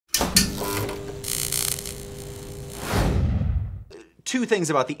two things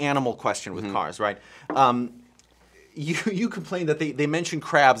about the animal question with cars, right? You complain that they mention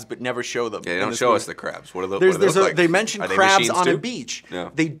crabs but never show them. Yeah, they don't show us the crabs. What do they look like? They mention crabs on a too? beach. Yeah.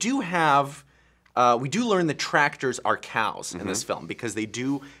 They do have. We do learn that tractors are cows in this film because they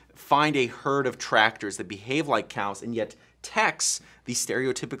do find a herd of tractors that behave like cows, and yet Tex, the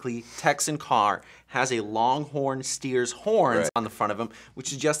stereotypically Texan car, has a longhorn steer's horns on the front of him, which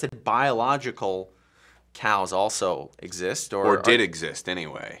suggests that biological cows also exist, or did exist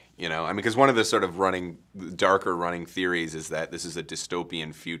anyway. You know, I mean, because one of the sort of darker running theories is that this is a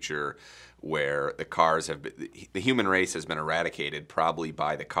dystopian future where the human race has been eradicated, probably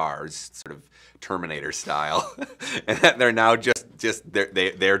by the cars, sort of Terminator style, and that they're now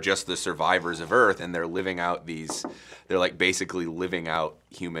they're just the survivors of Earth, and they're living out they're like basically living out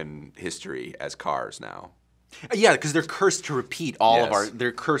human history as cars now. Yeah, because they're cursed to repeat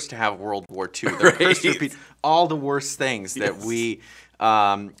they're cursed to have World War II. They're cursed to repeat all the worst things that we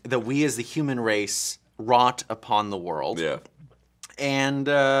as the human race wrought upon the world. Yeah. And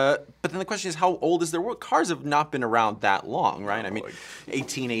but then the question is, how old is their world? Cars have not been around that long, right? I mean,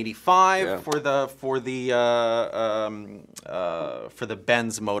 1885 for the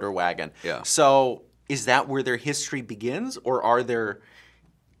Benz motor wagon. Yeah. So is that where their history begins, or are there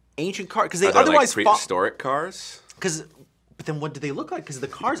ancient cars? Because they otherwise like prehistoric cars. But then what do they look like? Because the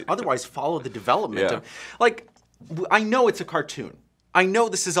cars otherwise follow the development of, like, I know it's a cartoon. I know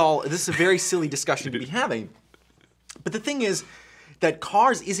this is a very silly discussion to be having. But the thing is that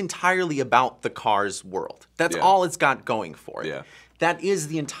Cars is entirely about the Cars world. That's all it's got going for it. Yeah. That is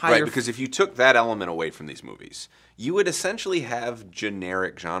the entire... Right, because if you took that element away from these movies, you would essentially have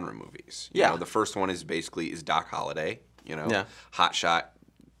generic genre movies. You know, the first one is Doc Holliday, you know, hotshot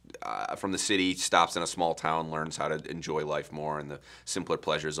from the city, stops in a small town, learns how to enjoy life more and the simpler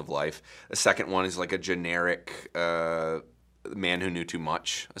pleasures of life. The second one is like a generic... man who knew too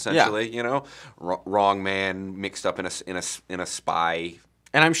much, essentially. You know, wrong man mixed up in a spy.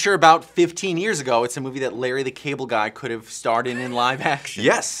 And I'm sure about 15 years ago, it's a movie that Larry the Cable Guy could have starred in live action.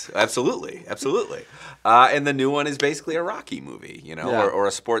 Yes, absolutely, absolutely. And the new one is basically a Rocky movie, you know, or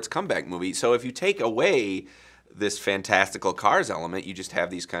a sports comeback movie. So if you take away this fantastical Cars element, you just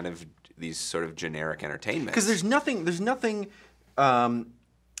have these sort of generic entertainment. Because there's nothing.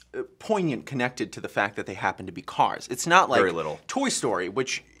 Poignant connected to the fact that they happen to be cars. It's not like very little. Toy Story,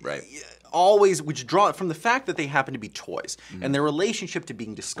 which which draw from the fact that they happen to be toys and their relationship to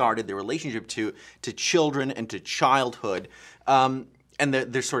being discarded, their relationship to children and to childhood, and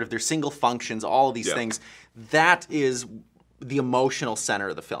their single functions, all of these things. That is the emotional center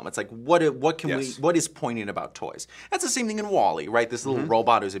of the film. It's like what is poignant about toys? That's the same thing in WALL-E, right? This little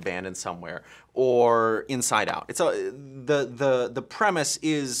robot who's abandoned somewhere, or Inside Out. It's the premise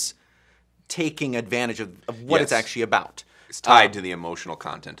is taking advantage of what it's actually about. It's tied to the emotional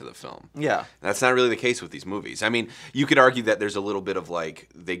content of the film. Yeah. That's not really the case with these movies. I mean, you could argue that there's a little bit of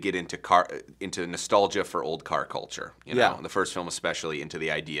like they get into nostalgia for old car culture. You know, the first film especially into the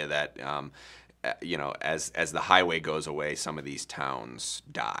idea that you know, as the highway goes away, some of these towns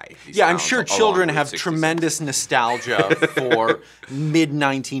die. I'm sure children have tremendous nostalgia for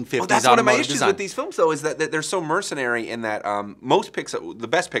mid-1950s. Well, that's one of my issues with these films, though, is that they're so mercenary in that the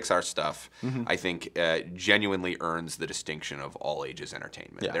best Pixar stuff, I think, genuinely earns the distinction of all ages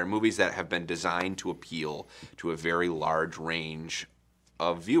entertainment. Yeah. They're movies that have been designed to appeal to a very large range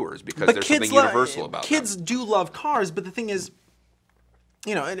of viewers because there's something universal about them. Kids do love cars, but the thing is,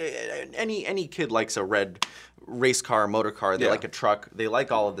 you know, any kid likes a red race car, motor car. They like a truck. They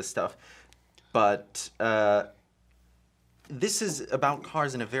like all of this stuff. But this is about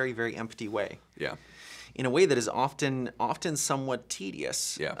cars in a very, very empty way. Yeah. In a way that is often somewhat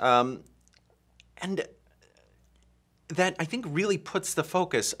tedious. Yeah. And that, I think, really puts the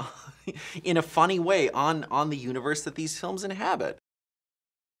focus in a funny way on the universe that these films inhabit.